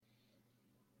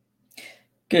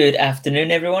Good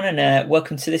afternoon, everyone, and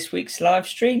welcome to this week's live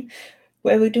stream,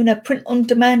 where we're doing a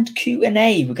print-on-demand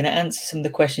Q&A. We're going to answer some of the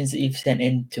questions that you've sent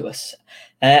in to us.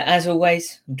 As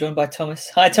always, I'm joined by Thomas.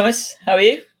 Hi, Thomas. How are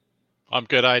you? I'm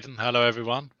good, Aidan. Hello,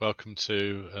 everyone. Welcome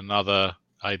to another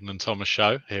Aidan and Thomas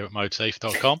show here at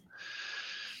Motif.com.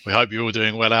 We hope you're all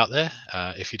doing well out there.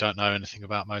 If you don't know anything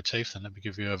about Motif, then let me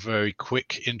give you a very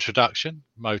quick introduction.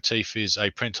 Motif is a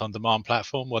print-on-demand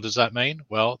platform. What does that mean?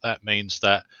 Well, that means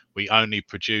that we only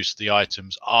produce the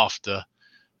items after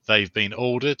they've been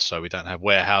ordered. So we don't have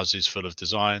warehouses full of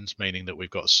designs, meaning that we've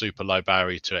got a super low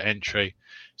barrier to entry.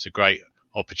 It's a great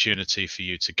opportunity for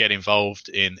you to get involved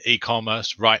in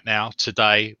e-commerce right now,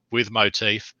 today, with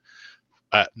Motif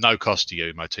at no cost to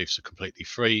you. Motif's a completely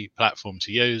free platform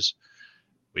to use.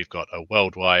 We've got a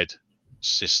worldwide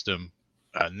system,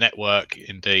 a network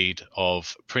indeed,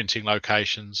 of printing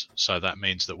locations. So that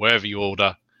means that wherever you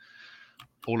order,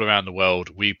 all around the world,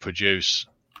 we produce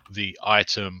the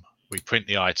item, we print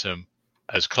the item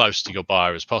as close to your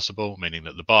buyer as possible, meaning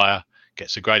that the buyer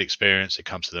gets a great experience, it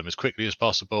comes to them as quickly as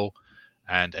possible,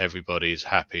 and everybody's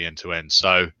happy end to end.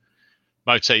 So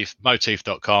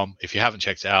Motif.com. If you haven't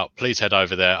checked it out, please head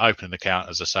over there, open an account.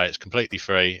 As I say, it's completely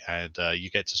free, and you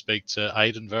get to speak to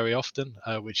Aidan very often,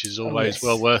 which is always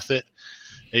well worth it.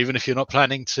 Even if you're not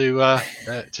planning to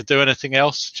do anything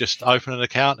else, just open an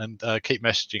account and keep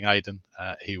messaging Aidan.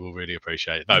 He will really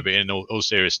appreciate it. No, but in all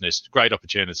seriousness, great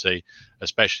opportunity,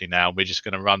 especially now. We're just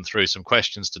going to run through some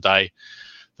questions today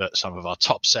that some of our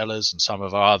top sellers and some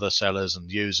of our other sellers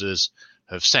and users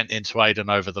have sent into Aidan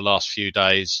over the last few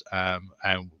days,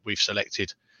 and we've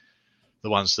selected the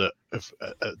ones that have,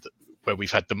 where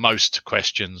we've had the most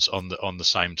questions on the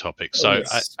same topic. So,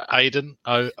 yes. Aidan,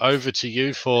 over to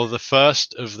you for the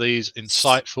first of these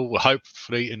insightful, well,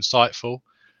 hopefully insightful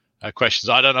questions.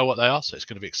 I don't know what they are, so it's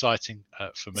going to be exciting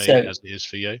for me as it is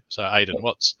for you. So, Aidan,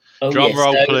 what's drum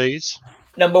roll, please?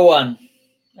 Number one.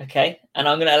 Okay, and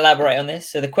I'm going to elaborate on this.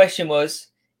 So the question was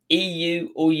EU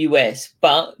or US,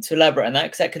 but to elaborate on that,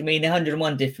 because that could mean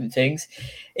 101 different things,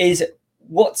 is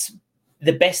what's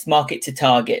the best market to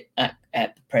target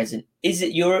at present? Is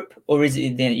it Europe or is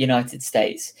it the United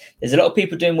States? There's a lot of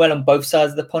people doing well on both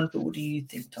sides of the pond, but what do you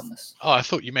think, Thomas? Oh, I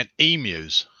thought you meant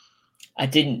emus. I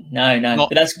didn't. No.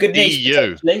 But that's good niche,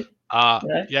 EU.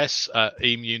 Yes,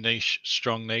 emu niche,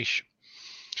 strong niche.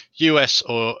 US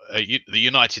or the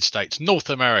United States, North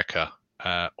America,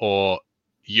 or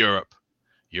Europe.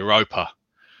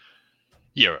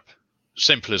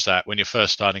 Simple as that. When you're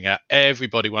first starting out,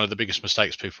 one of the biggest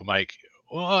mistakes people make,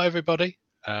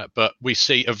 but we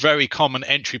see a very common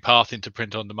entry path into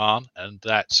print on demand, and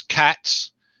that's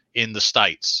cats in the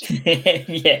States.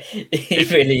 Yeah,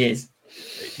 it really is.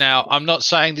 Now, I'm not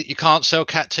saying that you can't sell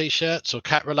cat t-shirts or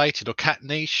cat related or cat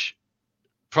niche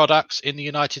products in the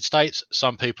United States.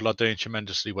 Some people are doing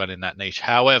tremendously well in that niche.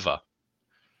 However,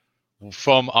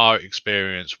 from our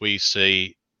experience, we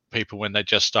see people when they're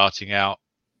just starting out,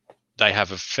 they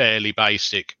have a fairly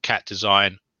basic cat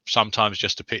design, sometimes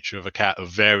just a picture of a cat of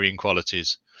varying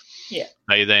qualities. Yeah.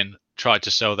 They then try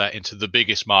to sell that into the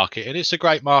biggest market, and it's a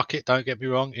great market, don't get me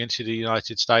wrong, into the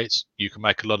United States. You can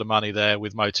make a lot of money there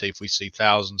with Motif. We see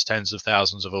thousands, tens of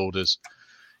thousands of orders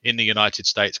in the United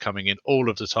States coming in all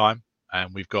of the time,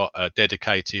 and we've got a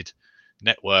dedicated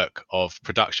network of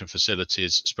production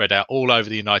facilities spread out all over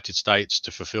the United States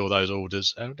to fulfill those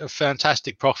orders, and a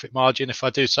fantastic profit margin, if I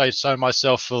do say so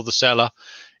myself, for the seller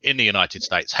in the United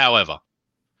States. However,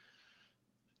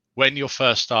 when you're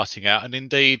first starting out, and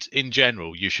indeed in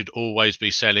general, you should always be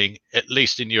selling, at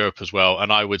least in Europe as well,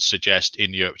 and I would suggest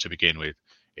in Europe to begin with.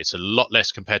 It's a lot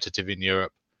less competitive in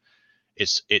Europe.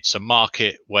 It's a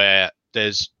market where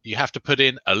you have to put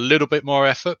in a little bit more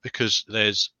effort because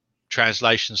there's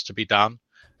translations to be done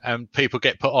and people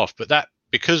get put off, but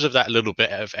because of that little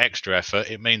bit of extra effort,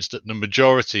 it means that the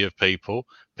majority of people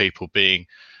being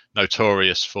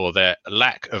notorious for their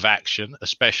lack of action,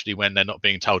 especially when they're not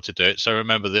being told to do it. So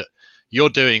remember that you're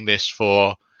doing this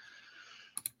for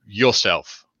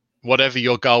yourself, whatever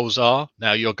your goals are.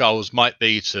 Now, your goals might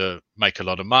be to make a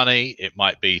lot of money. It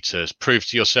might be to prove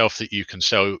to yourself that you can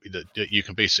sell, that you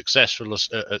can be successful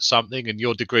at something, and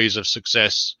your degrees of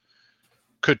success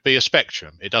could be a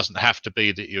spectrum. It doesn't have to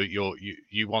be that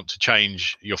you want to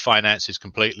change your finances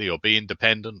completely or be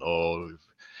independent or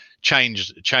change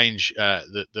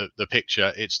the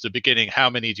picture. It's the beginning. How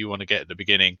many do you want to get at the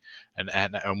beginning,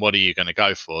 and what are you going to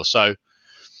go for? So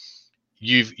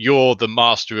you're the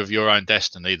master of your own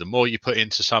destiny. The more you put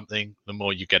into something, the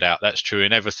more you get out. That's true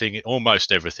in everything,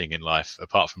 almost everything in life,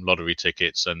 apart from lottery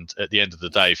tickets. And at the end of the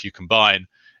day, if you combine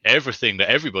everything that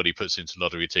everybody puts into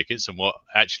lottery tickets and what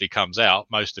actually comes out,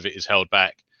 most of it is held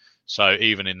back So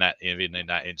even in that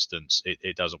instance,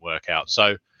 it doesn't work out.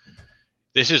 So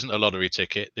this isn't a lottery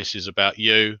ticket. This is about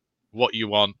you, what you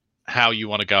want, how you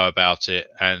want to go about it,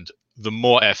 and the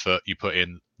more effort you put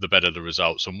in, the better the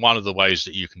results. And one of the ways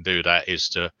that you can do that is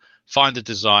to find a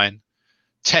design,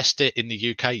 test it in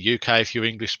the UK. If you're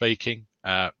English speaking,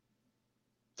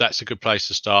 that's a good place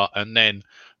to start, and then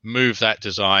move that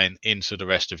design into the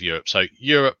rest of Europe. So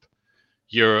Europe.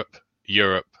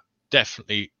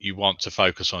 Definitely you want to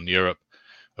focus on Europe.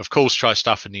 Of course, try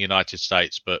stuff in the United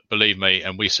States, but believe me,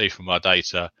 and we see from our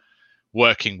data,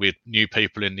 working with new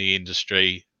people in the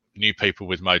industry, new people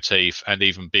with Motif, and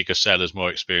even bigger sellers, more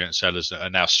experienced sellers that are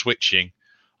now switching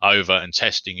over and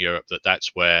testing Europe,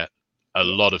 that's where a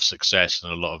lot of success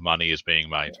and a lot of money is being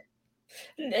made.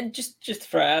 And just to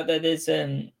throw out there, there's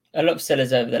a lot of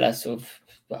sellers over the last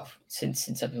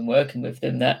since I've been working with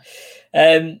them that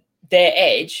their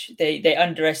edge, they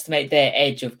underestimate their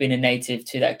edge of being a native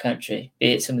to that country,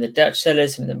 be it some of the Dutch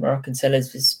sellers, some of the Moroccan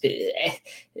sellers,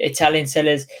 Italian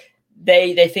sellers.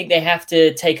 They think they have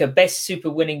to take a best super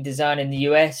winning design in the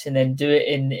US and then do it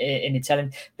in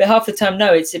Italian. But half the time,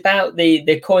 no, it's about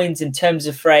the coins and terms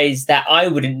of phrase that I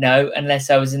wouldn't know unless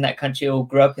I was in that country or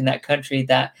grew up in that country,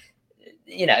 that,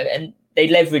 and they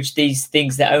leverage these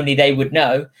things that only they would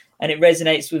know, and it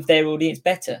resonates with their audience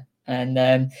better.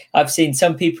 And I've seen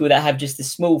some people that have just a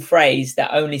small phrase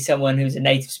that only someone who's a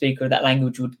native speaker of that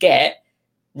language would get,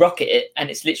 rocket it, and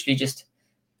it's literally just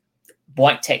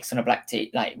white text on a black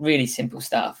tee, like really simple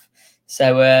stuff.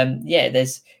 So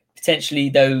there's potentially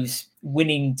those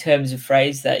winning terms of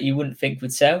phrase that you wouldn't think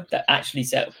would sell that actually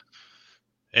sell.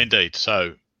 Indeed.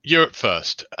 So Europe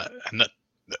first, and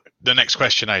the next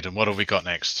question, Aidan, what have we got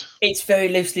next? It's very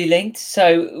loosely linked.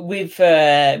 So with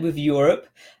Europe,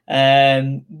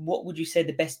 what would you say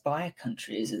the best buyer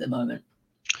country is at the moment?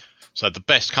 So the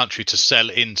best country to sell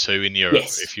into in Europe,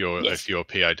 yes. if you're a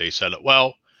POD seller.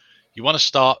 Well, you want to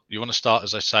start,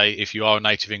 as I say, if you are a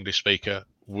native English speaker,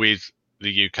 with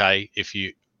the UK. If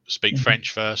you speak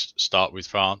French first, start with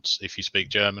France. If you speak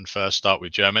German first, start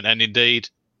with German. And indeed,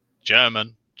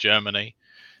 Germany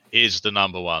is the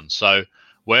number one. So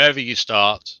wherever you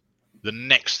start, the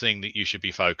next thing that you should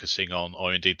be focusing on,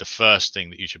 or indeed the first thing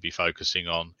that you should be focusing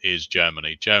on, is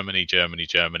Germany. Germany.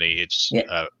 It's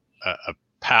a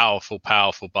powerful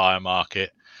buyer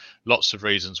market. Lots of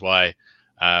reasons why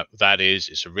that is.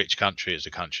 It's a rich country. It's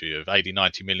a country of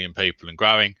 80-90 million people and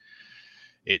growing.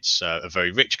 It's a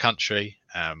very rich country,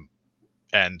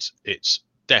 and it's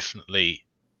definitely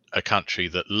a country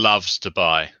that loves to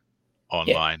buy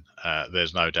online.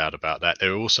 There's no doubt about that.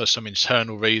 There are also some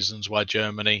internal reasons why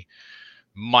Germany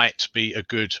might be a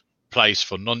good place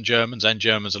for non-Germans and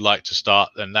Germans alike to start,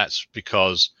 and that's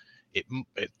because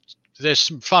there's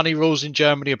some funny rules in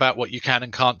Germany about what you can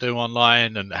and can't do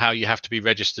online, and how you have to be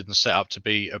registered and set up to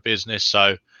be a business.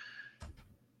 So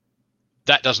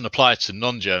that doesn't apply to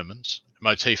non-Germans.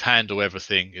 Motif handle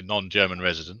everything in non-German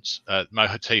residents.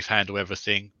 Motif handle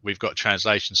everything. We've got a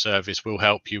translation service. We'll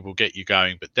help you. We'll get you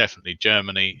going. But definitely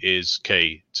Germany is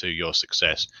key to your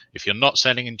success. If you're not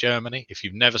selling in Germany, if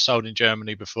you've never sold in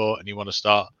Germany before and you want to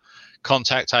start,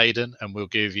 contact Aidan and we'll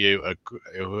give you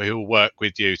he'll work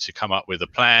with you to come up with a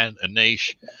plan, a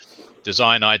niche,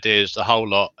 design ideas, the whole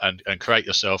lot, and create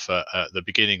yourself the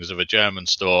beginnings of a German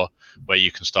store where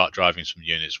you can start driving some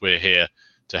units. We're here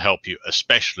to help you,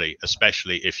 especially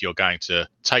if you're going to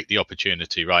take the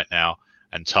opportunity right now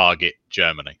and target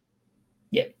Germany.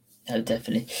 Yeah, no,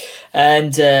 definitely.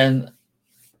 And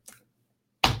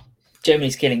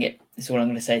Germany's killing it. That's all I'm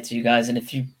going to say to you guys. And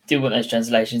if you do want those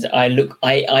translations, I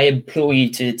implore you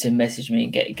to message me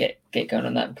and get going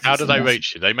on that. How do they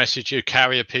reach you? They message you,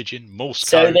 carrier pigeon, Morse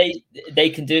code? So they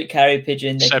can do it carrier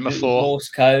pigeon, they semaphore, can do it Morse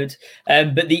code.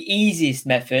 But the easiest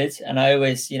method, and I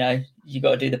always, you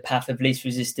got to do the path of least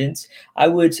resistance. I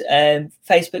would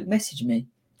Facebook message me.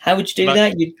 How would you do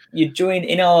that? You join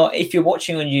in if you're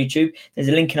watching on YouTube, there's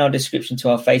a link in our description to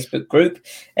our Facebook group,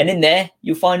 and in there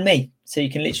you'll find me. So you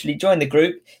can literally join the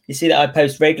group. You see that I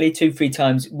post regularly 2-3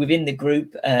 times within the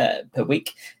group per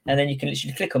week, and then you can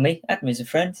literally click on me, add me as a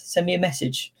friend, send me a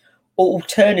message. Or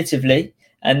alternatively,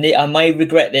 and I may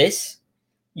regret this,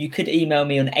 you could email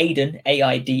me on Aidan,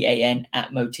 AIDAN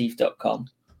 @motif.com.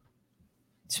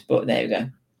 But there you go.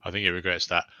 I think he regrets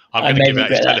that. I'm going to give out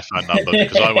his telephone number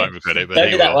because I won't regret it. But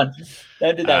Don't do that one.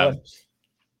 Don't do that one.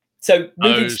 So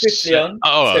moving swiftly on.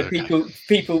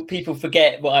 People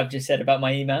forget what I've just said about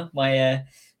my email.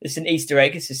 It's an Easter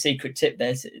egg. It's a secret tip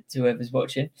there to whoever's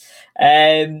watching.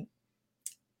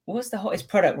 What's the hottest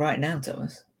product right now,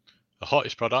 Thomas? The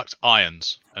hottest product,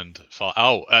 irons and fire.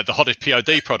 The hottest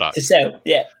POD product to sell.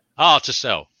 Yeah. To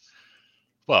sell.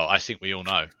 Well, I think we all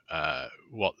know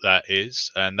what that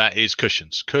is, and that is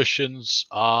cushions. Cushions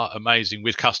are amazing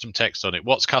with custom text on it.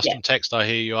 What's custom text, I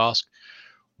hear you ask?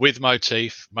 With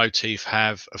Motif, Motif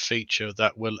have a feature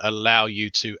that will allow you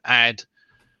to add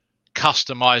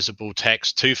customizable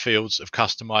text, 2 fields of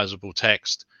customizable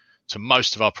text to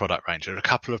most of our product range. There are a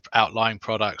couple of outlying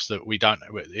products that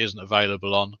isn't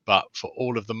available on, but for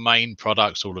all of the main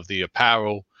products, all of the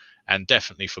apparel, and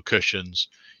definitely for cushions,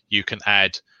 you can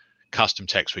add custom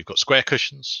text. We've got square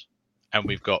cushions and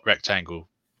we've got rectangle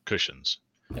cushions.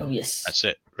 Oh yes, that's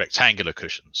it. Rectangular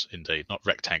cushions, indeed, not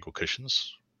rectangle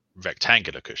cushions.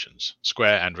 Rectangular cushions,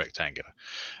 square and rectangular.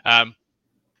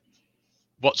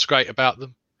 What's great about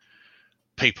them?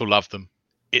 People love them.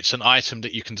 It's an item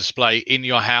that you can display in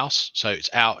your house, so it's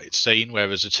out, it's seen.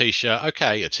 Whereas a t-shirt,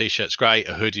 okay, a t-shirt's great,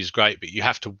 a hoodie's great, but you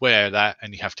have to wear that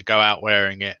and you have to go out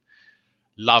wearing it.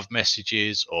 Love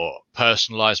messages or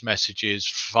personalized messages,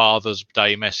 Father's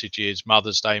Day messages,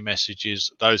 Mother's Day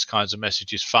messages, those kinds of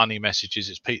messages, funny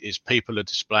messages. It's people are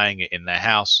displaying it in their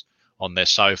house, on their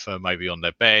sofa, maybe on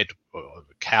their bed or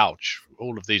the couch,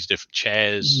 all of these different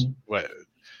chairs, where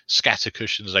scatter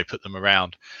cushions, they put them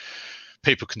around.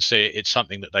 People can see it. It's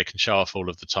something that they can show off all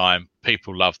of the time.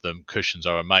 People love them. Cushions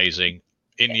are amazing.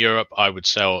 In Europe, I would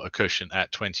sell a cushion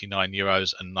at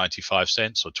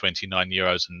 €29.95 or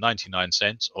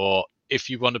 €29.99. Or if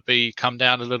you want to come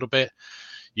down a little bit,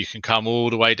 you can come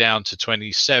all the way down to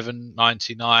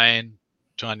 €27.99,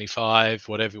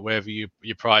 €25, wherever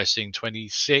you're pricing.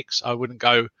 26. I wouldn't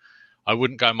go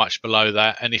much below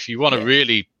that. And if you want to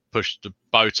really push the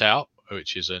boat out,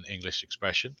 which is an English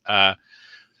expression,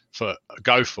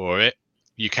 go for it.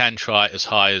 You can try as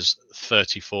high as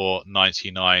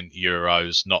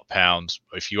 €34.99, not pounds.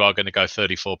 If you are going to go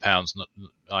 £34,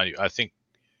 I think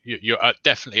you're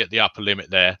definitely at the upper limit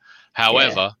there.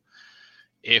 However,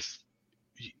 if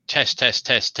test,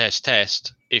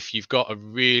 if you've got a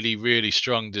really, really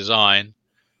strong design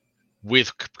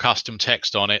with custom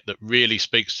text on it that really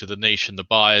speaks to the niche and the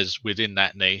buyers within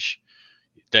that niche,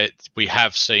 that we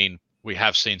have seen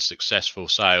successful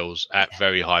sales at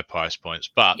very high price points.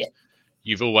 But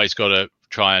you've always got to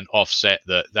try and offset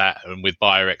that, and with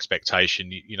buyer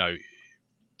expectation,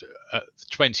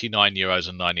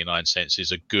 €29.99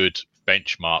 is a good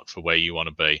benchmark for where you want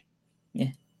to be.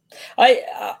 Yeah,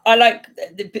 I like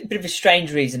a bit of a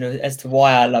strange reason as to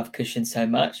why I love cushions so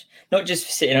much. Not just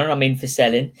for sitting on, I mean for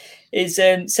selling. Is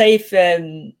say if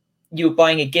you're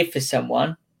buying a gift for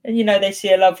someone, and they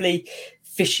see a lovely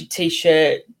fishy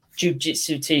t-shirt,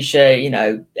 jiu-jitsu t-shirt,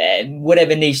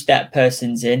 whatever niche that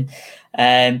person's in,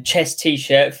 chest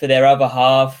t-shirt for their other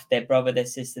half, their brother, their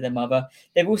sister, their mother.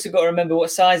 They've also got to remember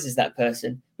what size is that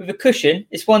person. With a cushion,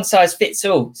 it's one size fits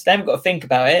all, so they haven't got to think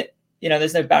about it.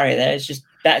 There's no barrier there. It's just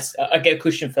I get a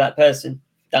cushion for that person.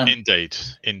 Done. Indeed.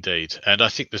 And I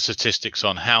think the statistics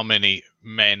on how many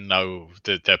men know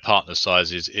that their partner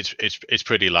size is it's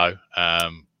pretty low.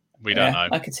 We don't know.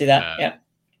 I can see that.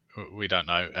 We don't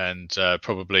know, and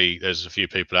probably there's a few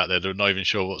people out there that are not even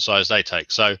sure what size they take.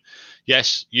 So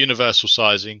yes, universal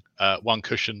sizing, one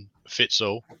cushion fits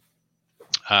all.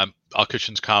 Our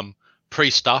cushions come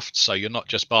pre-stuffed, so you're not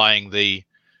just buying the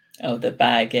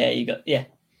bag. You got the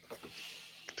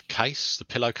case, the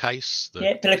pillowcase,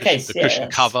 the pillowcase, the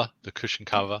cushion cover, the cushion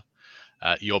cover.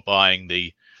 You're buying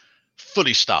the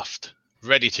fully stuffed,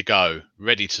 ready to go,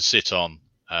 ready to sit on,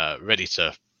 ready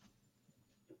to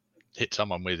hit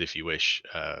someone with if you wish.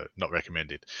 Not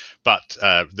recommended, but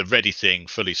the ready thing,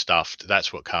 fully stuffed,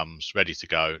 that's what comes ready to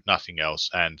go, nothing else.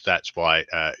 And that's why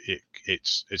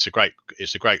it's a great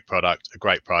product, a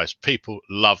great price. People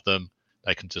love them.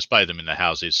 They can display them in their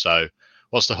houses. So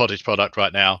what's the hottest product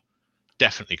right now?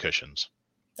 Definitely cushions.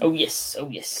 Oh yes.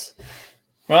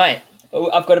 Right,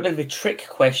 I've got a bit of a trick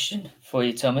question for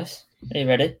you, Thomas. Are you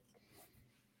ready?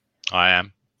 I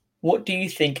am. What do you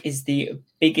think is the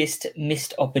biggest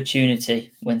missed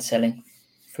opportunity when selling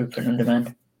through print on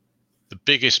demand? The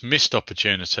biggest missed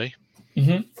opportunity?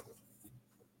 Mm-hmm.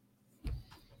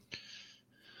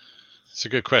 It's a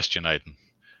good question, Aidan.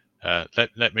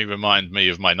 Let me remind me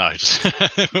of my notes.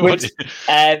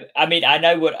 I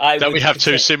know what I Don't we have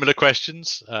two similar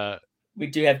questions? We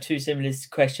do have two similar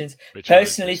questions.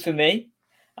 Personally, for me,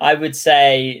 I would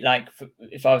say,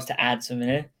 if I was to add something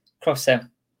here, cross-sell.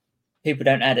 People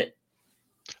don't add it.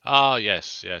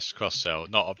 Yes, cross-sell,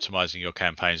 not optimizing your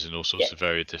campaigns in all sorts of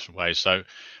very different ways. So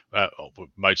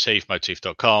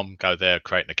motif.com, go there,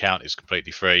 create an account. It's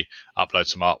completely free. Upload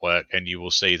some artwork, and you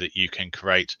will see that you can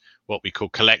create what we call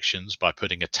collections by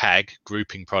putting a tag,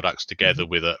 grouping products together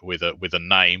with a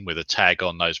name, with a tag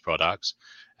on those products,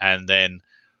 and then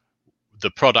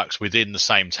the products within the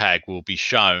same tag will be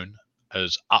shown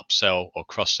as upsell or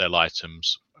cross-sell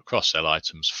items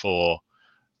for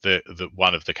the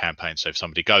one of the campaigns. So if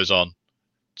somebody goes on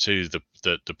to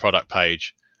the product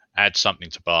page, adds something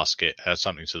to the basket,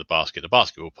 the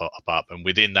basket will pop up, and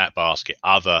within that basket,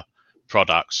 other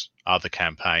products, other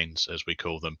campaigns, as we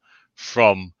call them,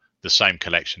 from the same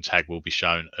collection tag will be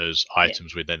shown as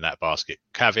items within that basket.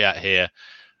 Caveat here,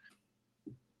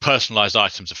 personalized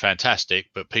items are fantastic,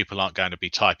 but people aren't going to be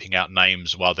typing out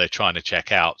names while they're trying to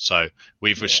check out. So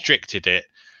we've restricted it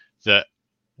that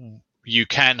you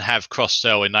can have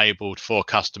cross-sell enabled for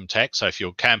custom text. So if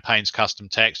your campaign's custom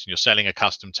text and you're selling a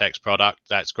custom text product,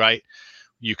 that's great.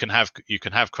 You can have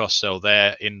cross-sell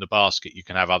there in the basket. You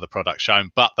can have other products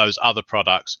shown, but those other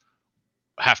products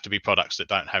have to be products that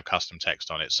don't have custom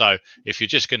text on it. So if you're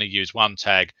just going to use one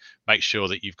tag, make sure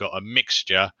that you've got a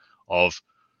mixture of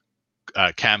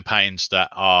campaigns that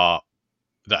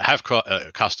have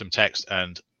custom text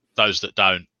and those that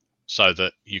don't, so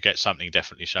that you get something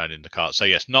definitely shown in the cart. So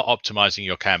yes, not optimizing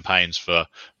your campaigns for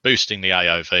boosting the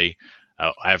AOV,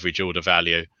 average order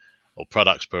value, or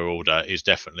products per order is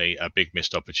definitely a big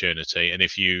missed opportunity. And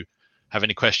if you have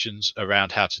any questions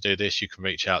around how to do this, you can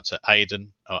reach out to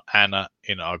Aidan or Anna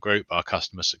in our group, our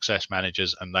customer success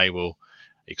managers, and they will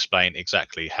explain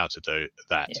exactly how to do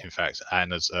that. In fact,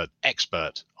 Anna's an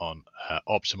expert on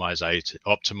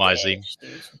optimizing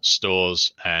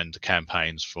stores and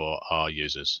campaigns for our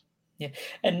users. Yeah,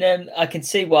 and I can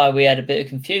see why we had a bit of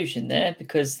confusion there,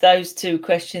 because those two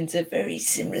questions are very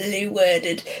similarly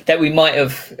worded that we might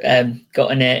have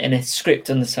got in a script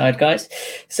on the side, guys.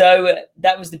 So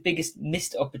that was the biggest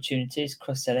missed opportunities,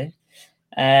 cross-selling.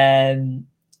 And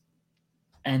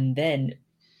then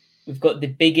we've got the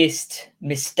biggest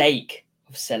mistake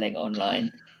of selling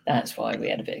online. That's why we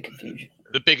had a bit of confusion.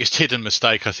 The biggest hidden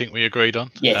mistake, I think we agreed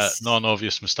on. Yes.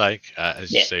 Non-obvious mistake.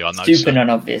 As you see, I know super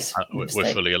non-obvious. We're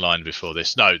fully aligned before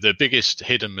this. No, the biggest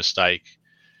hidden mistake,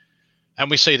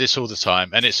 and we see this all the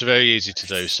time, and it's very easy to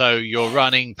do. So you're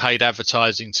running paid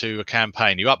advertising to a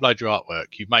campaign. You upload your artwork.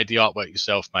 You've made the artwork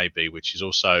yourself, maybe, which is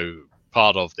also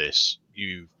part of this.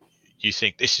 You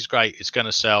think this is great. It's going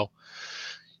to sell.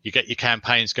 You get your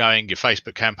campaigns going, your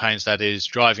Facebook campaigns, that is,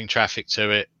 driving traffic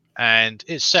to it, and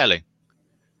it's selling.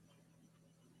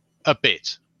 A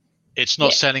bit. It's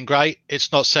not selling great.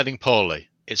 It's not selling poorly.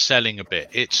 It's selling a bit.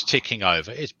 It's ticking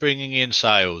over. It's bringing in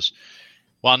sales.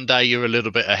 One day you're a little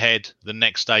bit ahead. The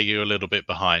next day you're a little bit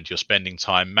behind. You're spending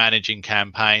time managing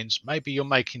campaigns. Maybe you're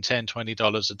making $10,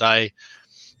 $20 a day.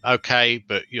 Okay,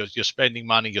 but you're spending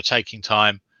money. You're taking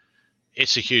time.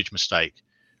 It's a huge mistake.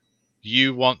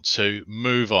 You want to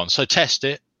move on. So test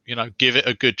it. Give it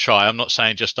a good try. I'm not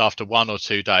saying just after 1 or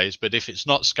 2 days, but if it's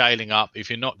not scaling up, if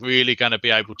you're not really going to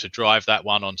be able to drive that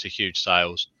one onto huge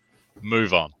sales,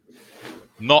 move on.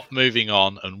 Not moving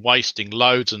on and wasting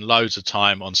loads and loads of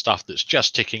time on stuff that's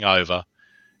just ticking over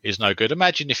is no good.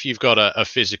 Imagine if you've got a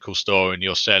physical store and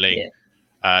you're selling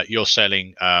a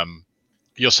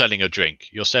drink.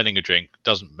 You're selling a drink.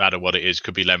 Doesn't matter what it is.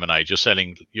 Could be lemonade. You're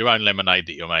selling your own lemonade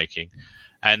that you're making,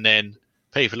 and then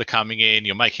people are coming in,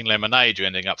 you're making lemonade, you're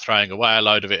ending up throwing away a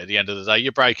load of it at the end of the day,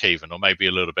 you break even or maybe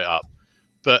a little bit up.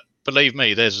 But believe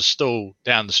me, there's a stall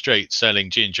down the street selling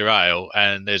ginger ale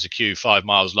and there's a queue 5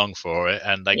 miles long for it,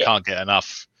 and they can't get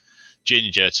enough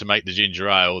ginger to make the ginger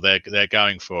ale. They're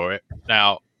going for it.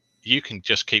 Now, you can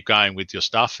just keep going with your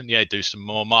stuff and do some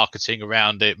more marketing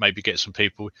around it, maybe get some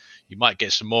people, you might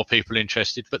get some more people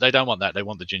interested, but they don't want that. They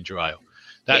want the ginger ale.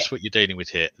 That's what you're dealing with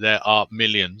here. There are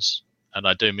millions, and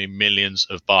I do mean millions,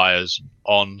 of buyers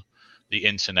on the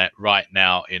internet right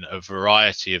now in a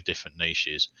variety of different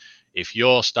niches. If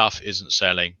your stuff isn't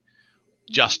selling,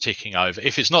 just ticking over.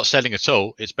 If it's not selling at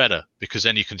all, it's better, because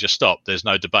then you can just stop. There's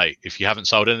no debate. If you haven't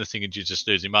sold anything and you're just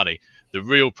losing money, the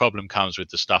real problem comes with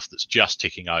the stuff that's just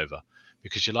ticking over,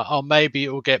 because you're like, oh, maybe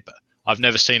it will get better. I've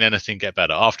never seen anything get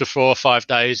better. After 4 or 5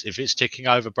 days, if it's ticking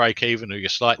over break even or you're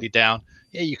slightly down,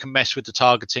 you can mess with the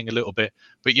targeting a little bit,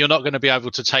 but you're not going to be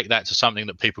able to take that to something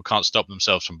that people can't stop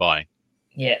themselves from buying.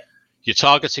 Yeah. Your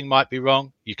targeting might be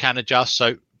wrong. You can adjust.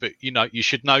 But you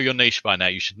should know your niche by now.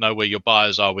 You should know where your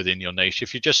buyers are within your niche.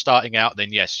 If you're just starting out,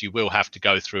 then yes, you will have to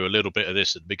go through a little bit of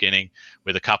this at the beginning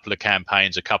with a couple of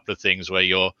campaigns, a couple of things where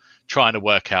you're trying to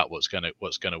work out what's going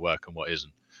to work and what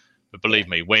isn't. But believe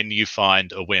me, when you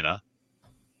find a winner,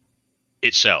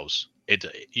 it sells.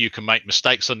 You can make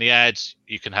mistakes on the ads.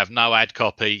 You can have no ad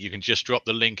copy. You can just drop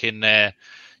the link in there.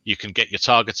 You can get your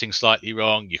targeting slightly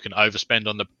wrong. You can overspend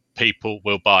on the people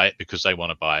will buy it because they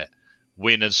want to buy it.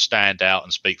 Winners stand out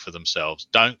and speak for themselves.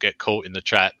 Don't get caught in the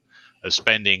trap of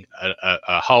spending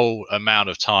a whole amount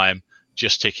of time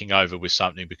just ticking over with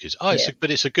something because but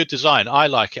it's a good design. I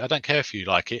like it. I don't care if you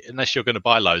like it, unless you're going to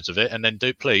buy loads of it. And then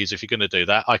please, if you're going to do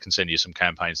that, I can send you some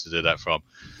campaigns to do that from.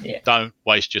 Don't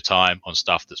waste your time on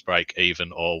stuff that's break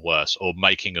even or worse, or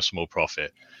making a small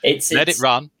profit. Let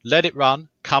it run.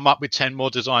 Come up with 10 more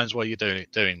designs while you're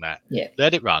doing that.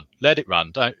 Let it run.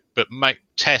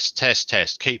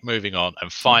 Test. Keep moving on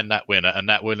and find that winner, and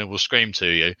that winner will scream to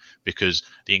you, because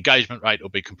the engagement rate will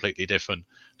be completely different.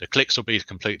 The clicks will be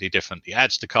completely different. The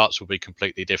adds to carts will be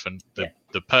completely different.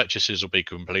 The purchases will be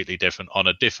completely different on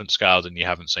a different scale than you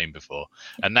haven't seen before.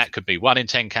 And that could be 1 in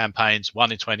 10 campaigns,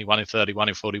 1 in 20, 1 in 30, 1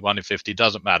 in 40, 1 in 50.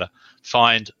 Doesn't matter.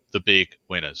 Find the big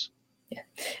winners.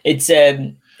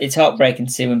 It's heartbreaking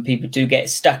to see when people do get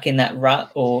stuck in that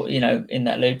rut, or in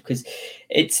that loop, because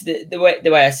it's the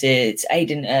way I see it. It's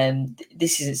Aidan,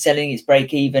 this isn't selling, it's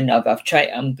break even. I'm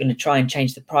going to try and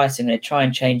change the price. I'm going to try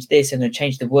and change this. I'm going to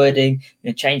change the wording. I'm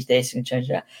going to change this. I'm going to change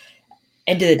that.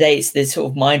 End of the day, it's the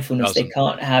sort of mindfulness. They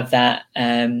can't have that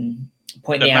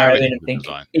point the arrow in and think,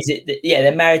 is it?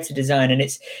 They're married to design, and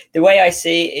it's the way I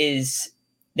see it is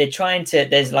they're trying to.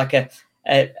 There's like a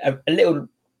little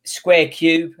square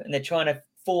cube, and they're trying to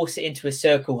force it into a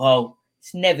circle hole.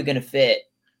 It's never going to fit.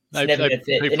 Never going to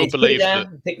fit. People believe that.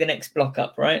 Pick the next block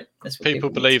up, right? That's what people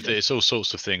believe that it's all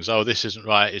sorts of things. Oh, this isn't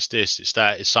right. It's this. It's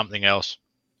that. It's something else.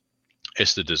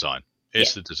 It's the design.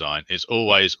 It's the design. It's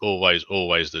always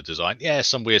the design. Yeah,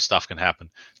 some weird stuff can happen.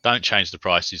 Don't change the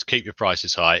prices. Keep your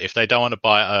prices high. If they don't want to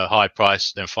buy at a high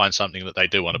price, then find something that they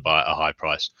do want to buy at a high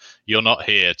price. You're not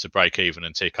here to break even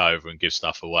and tick over and give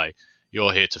stuff away.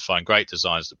 You're here to find great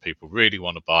designs that people really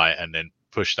want to buy, and then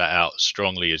push that out as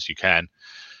strongly as you can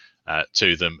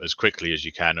to them as quickly as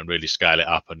you can, and really scale it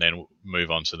up, and then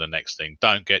move on to the next thing.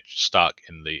 Don't get stuck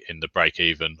in the break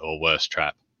even or worse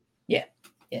trap. Yeah.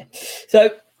 So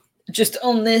just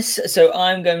on this, so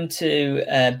I'm going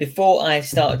to before I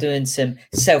start doing some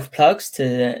self plugs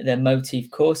to the Motif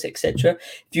course, etc.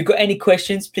 If you've got any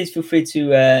questions, please feel free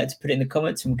to put it in the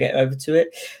comments, and we'll get over to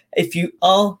it. If you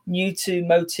are new to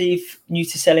Motif, new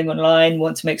to selling online,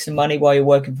 want to make some money while you're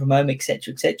working from home,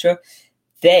 etc.,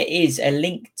 there is a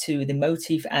link to the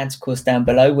Motif ads course down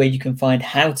below, where you can find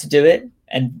how to do it,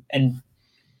 and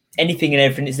anything and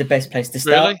everything is the best place to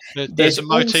start. Really? There's a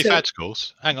Motif ads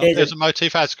course. Hang on, there's a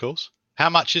Motif ads course. How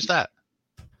much is that?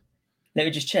 Let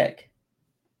me just check.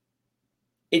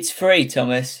 It's free,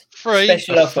 Thomas. Free.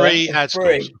 Special a offer. Free ads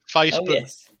course. Facebook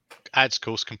yes. ads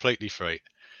course, completely free.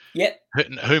 Yep.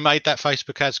 Who made that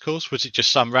Facebook ads course? Was it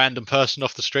just some random person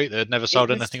off the street that had never sold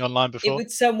anything online before? It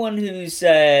was someone who,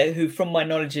 from my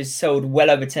knowledge, has sold well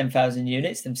over 10,000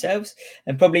 units themselves,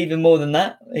 and probably even more than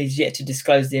that. He's yet to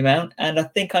disclose the amount, and I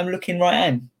think I'm looking right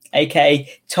at him.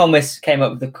 AKA Thomas came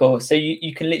up with the course. So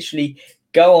you can literally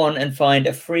go on and find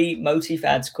a free Motif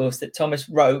ads course that Thomas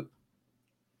wrote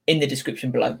in the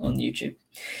description below on YouTube.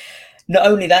 Not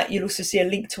only that, you'll also see a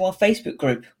link to our Facebook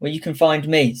group where you can find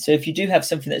me. So if you do have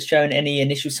something that's shown any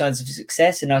initial signs of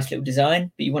success, a nice little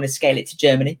design, but you want to scale it to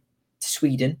Germany, to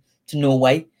Sweden, to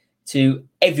Norway, to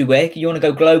everywhere, you want to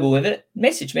go global with it,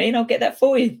 message me and I'll get that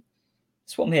for you.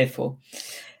 That's what I'm here for.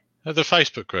 The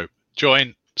Facebook group.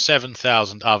 Join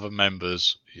 7,000 other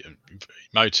members,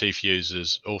 Motif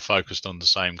users, all focused on the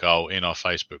same goal in our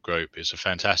Facebook group. It's a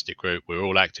fantastic group. We're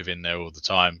all active in there all the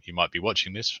time. You might be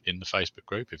watching this in the Facebook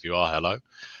group. If you are, hello.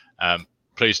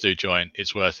 Please do join.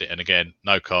 It's worth it. And again,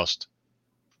 no cost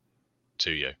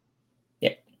to you.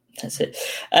 Yeah, that's it.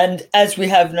 And as we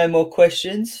have no more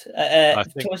questions, Thomas,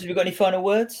 have you got any final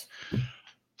words?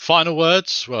 Final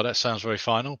words? Well, that sounds very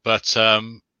final, but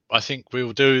I think we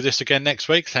will do this again next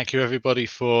week. Thank you, everybody,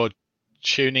 for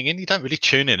tuning in. You don't really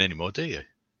tune in anymore, do you?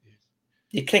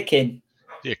 You click in.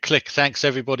 You click. Thanks,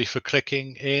 everybody, for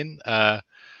clicking in.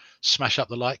 Smash up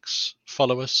the likes,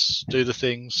 follow us, do the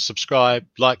things, subscribe,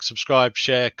 subscribe,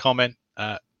 share, comment.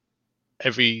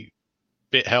 Every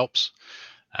bit helps.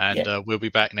 And we'll be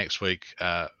back next week.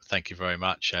 Thank you very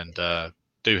much. And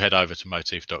do head over to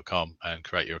motif.com and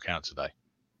create your account today.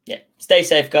 Yeah. Stay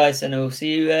safe, guys, and we'll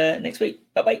see you next week.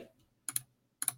 Bye-bye.